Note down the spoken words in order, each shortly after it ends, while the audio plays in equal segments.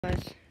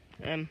Guys,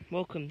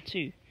 welcome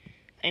to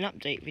an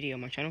update video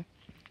on my channel.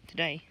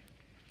 Today,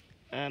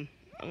 I'm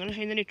going to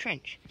show you the new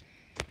trench.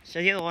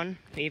 So the other one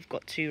we've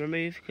got to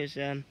remove because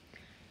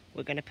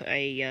we're going to put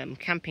a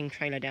camping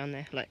trailer down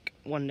there, like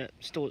one that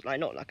stores, like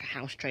not like a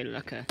house trailer,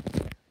 like an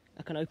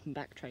open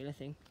back trailer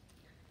thing.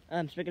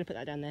 So we're going to put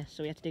that down there.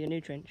 So we have to dig a new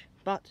trench,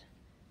 but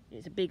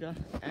it's a bigger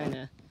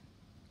and,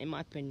 in my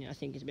opinion, I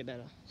think it's a bit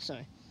better. So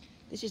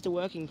this is the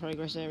work in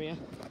progress area.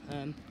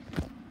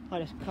 I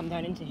just come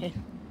down into here.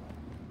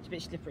 It's a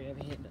bit slippery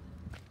over here, but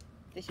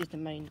this is the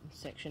main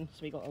section. So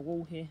we got a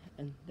wall here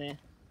and there.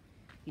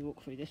 You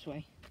walk through this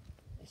way.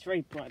 It's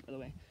very bright, by the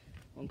way,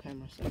 on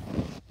camera, so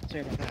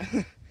sorry about that.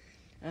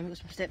 We've got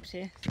some steps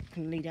here that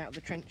can lead out of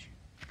the trench.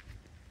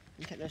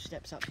 You take those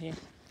steps up here.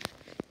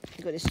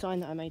 We've got this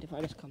sign that I made. If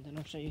I just come down,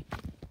 I'll show you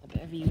a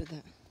better view of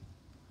that.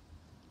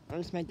 I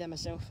just made that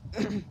myself.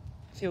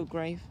 Field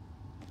grave.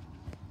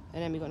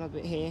 And then we've got another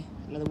bit here,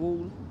 another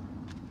wall.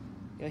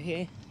 Go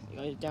here, it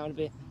goes down a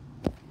bit.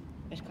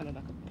 It's kind of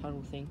like a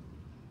puddle thing,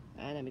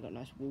 and then we got a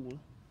nice wall.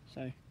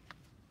 So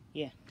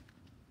yeah,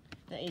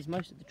 that is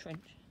most of the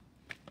trench.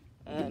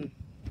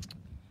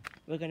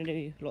 We're going to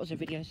do lots of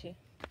videos here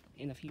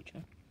in the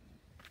future,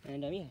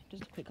 and yeah,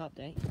 just a quick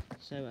update.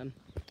 So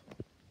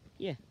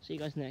yeah, see you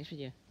guys in the next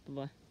video.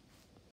 Bye bye.